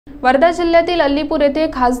वर्धा जिल्ह्यातील अलीपूर येथे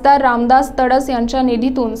खासदार रामदास तडस यांच्या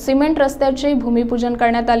निधीतून सिमेंट रस्त्याचे भूमिपूजन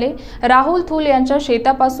करण्यात आले। राहुल थूल यांच्या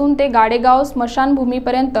शेतापासून ते गाडेगाव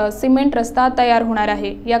स्मशानभूमीपर्यंत सिमेंट रस्ता तयार होणार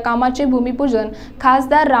आहे। या कामाचे भूमिपूजन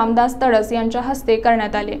खासदार रामदास तडस यांच्या हस्ते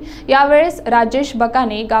करण्यात आले। यावेळेस राजेश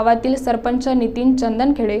बकाने, गावातील सरपंच नितीन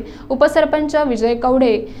चंदनखेडे, उपसरपंच विजय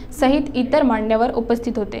कवडे सहित इतर मान्यवर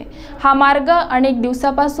उपस्थित होते। हा मार्ग अनेक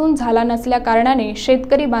दिवसापासून झाला नसल्या कारणाने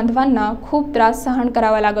शेतकरी बांधवांना खूप त्रास सहन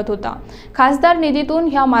करावा लागत होता। खासदार निधीतून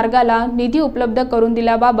ह्या मार्गाला निधी उपलब्ध करून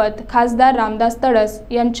दिल्याबाबत खासदार रामदास तडस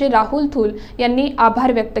यांचे राहुल थूल यांनी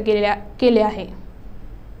आभार व्यक्त केले आहे।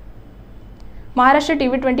 महाराष्ट्र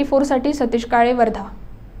टीव्ही 24 साठी सतीश काळे, Wardha.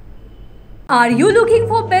 Are you looking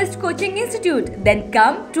for best coaching institute? Then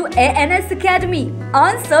come to ANS Academy.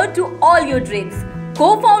 Answer to all your dreams.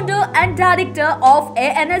 Co-founder and director of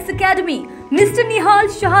ANS Academy, Mr. Nihal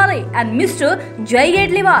Shahare and Mr. Jay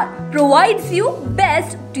Gedliwar provides you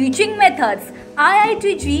best teaching methods,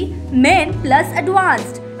 IITG Main plus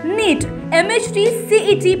Advanced, NEET, MHT,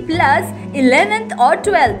 CET plus 11th or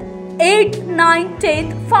 12th, 8th, 9th,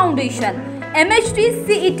 10th Foundation, MHT,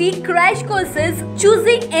 CET crash courses.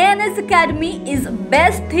 Choosing ANS Academy is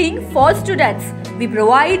best thing for students. We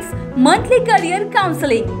provide monthly career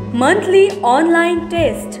counseling, monthly online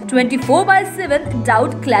test, 24/7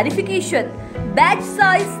 doubt clarification, batch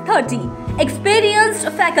size 30,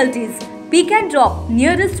 experienced faculties, pick and drop,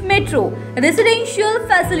 nearest metro, residential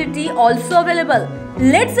facility also available.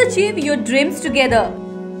 Let's achieve your dreams together.